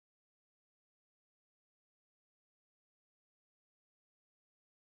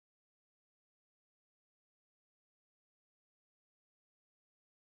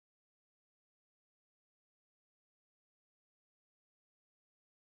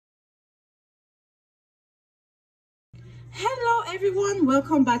Hello everyone,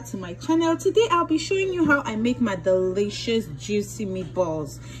 welcome back to my channel. Today I'll be showing you how I make my delicious juicy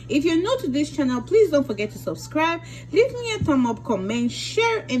meatballs. If you're new to this channel, please don't forget to subscribe, leave me a thumb up, comment,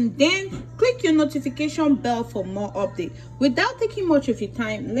 share, and then click your notification bell for more updates. Without taking much of your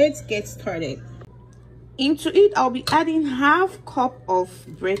time, let's get started. Into it, I'll be adding half cup of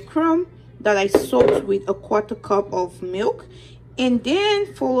breadcrumb that I soaked with a quarter cup of milk, and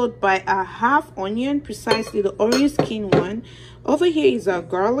then followed by a half onion, precisely the orange skin one. Over here is our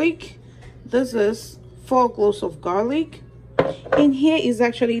garlic. This is 4 cloves of garlic, and here is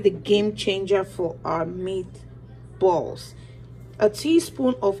actually the game changer for our meatballs: a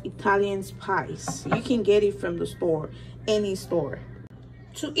teaspoon of Italian spice. You can get it from the store, any store.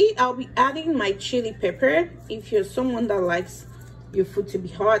 To eat, I'll be adding my chili pepper. If you're someone that likes your food to be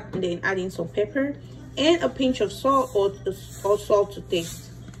hot, and then adding some pepper and a pinch of salt or salt to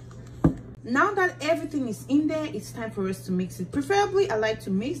taste. Now that everything is in there, it's time for us to mix it. Preferably, I like to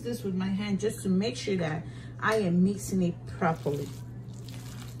mix this with my hand just to make sure that I am mixing it properly.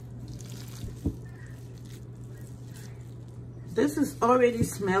 This is already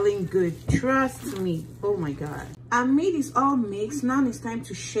smelling good, trust me. Oh my god. Our meat is all mixed. Now it's time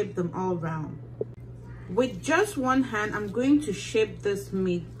to shape them all round. With just one hand, I'm going to shape this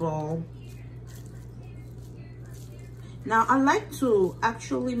meatball. Now I like to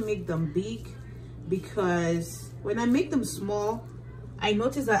actually make them big, because when I make them small, I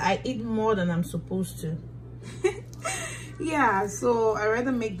notice that I eat more than I'm supposed to. Yeah, so I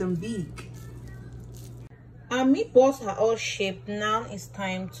rather make them big. Our meatballs are all shaped. Now it's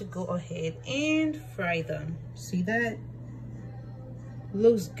time to go ahead and fry them. See that?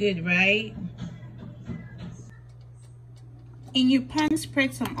 Looks good, right? In your pan,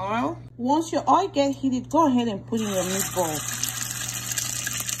 spread some oil. Once your oil gets heated, go ahead and put in your meatballs.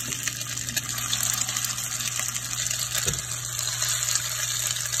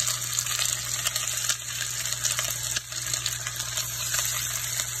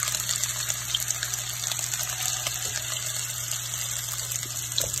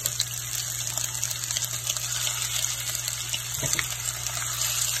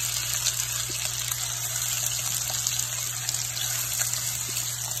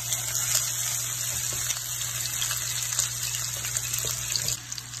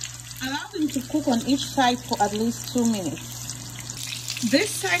 Allow them to cook on each side for at least 2 minutes.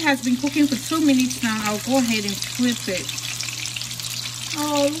 This side has been cooking for 2 minutes now. I'll go ahead and flip it.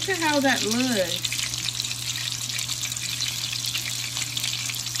 Oh, look at how that looks.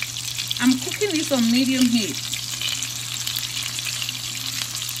 I'm cooking this on medium heat.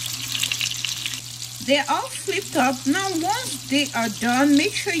 They're all flipped up. Now once they are done,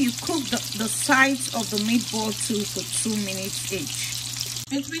 make sure you cook the sides of the meatball too for 2 minutes each.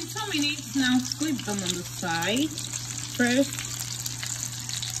 It's been 2 minutes now. Flip them on the side first,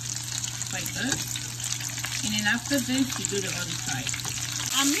 like this, and then after this you do the other side.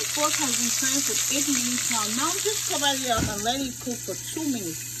 Our meatballs has been frying for 8 minutes now. Now just cover it up and let it cook for 2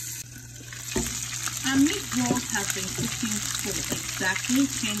 minutes. Our meatballs have been cooking for exactly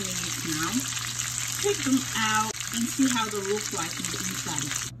 10 minutes now. Take them out and see how they look like in the inside.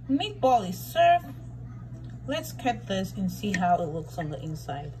 Meatball is served. Let's cut this and see how it looks on the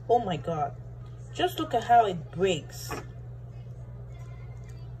inside. Oh my god, just look at how it breaks.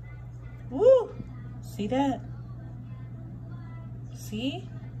 Woo! See that? See?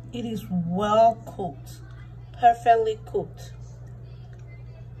 It is well cooked, perfectly cooked.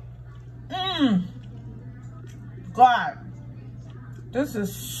 God, this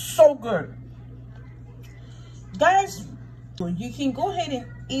is so good. Guys, you can go ahead and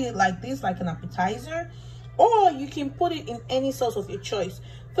eat it like this, like an appetizer, or you can put it in any sauce of your choice.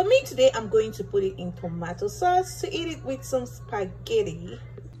 For me today, I'm going to put it in tomato sauce to eat it with some spaghetti.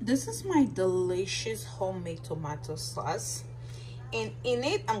 This is my delicious homemade tomato sauce, and in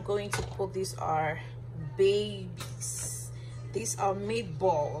it I'm going to put these are babies. These are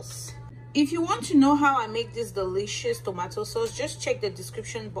meatballs. If you want to know how I make this delicious tomato sauce, just check the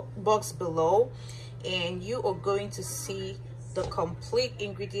description box below and you are going to see the complete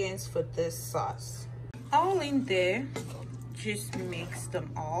ingredients for this sauce. All in there, just mix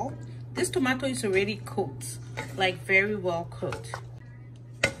them all. This tomato is already cooked, like very well cooked.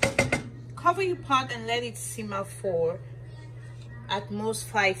 Cover your pot and let it simmer for at most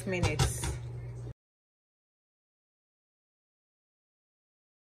 5 minutes.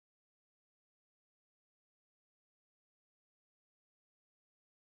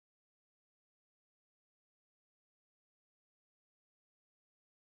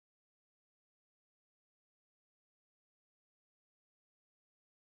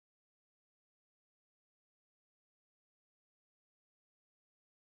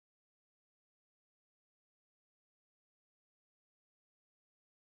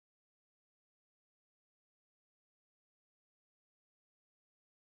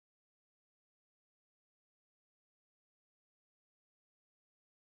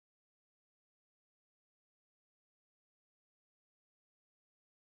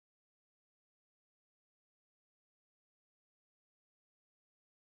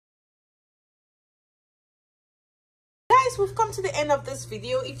 guys, we've come to the end of this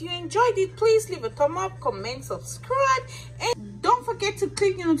video. If you enjoyed it, please leave a thumb up, comment, subscribe, and don't forget to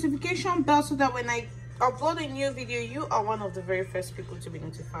click the notification bell so that when I upload a new video, you are one of the very first people to be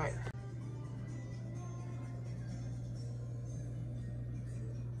notified.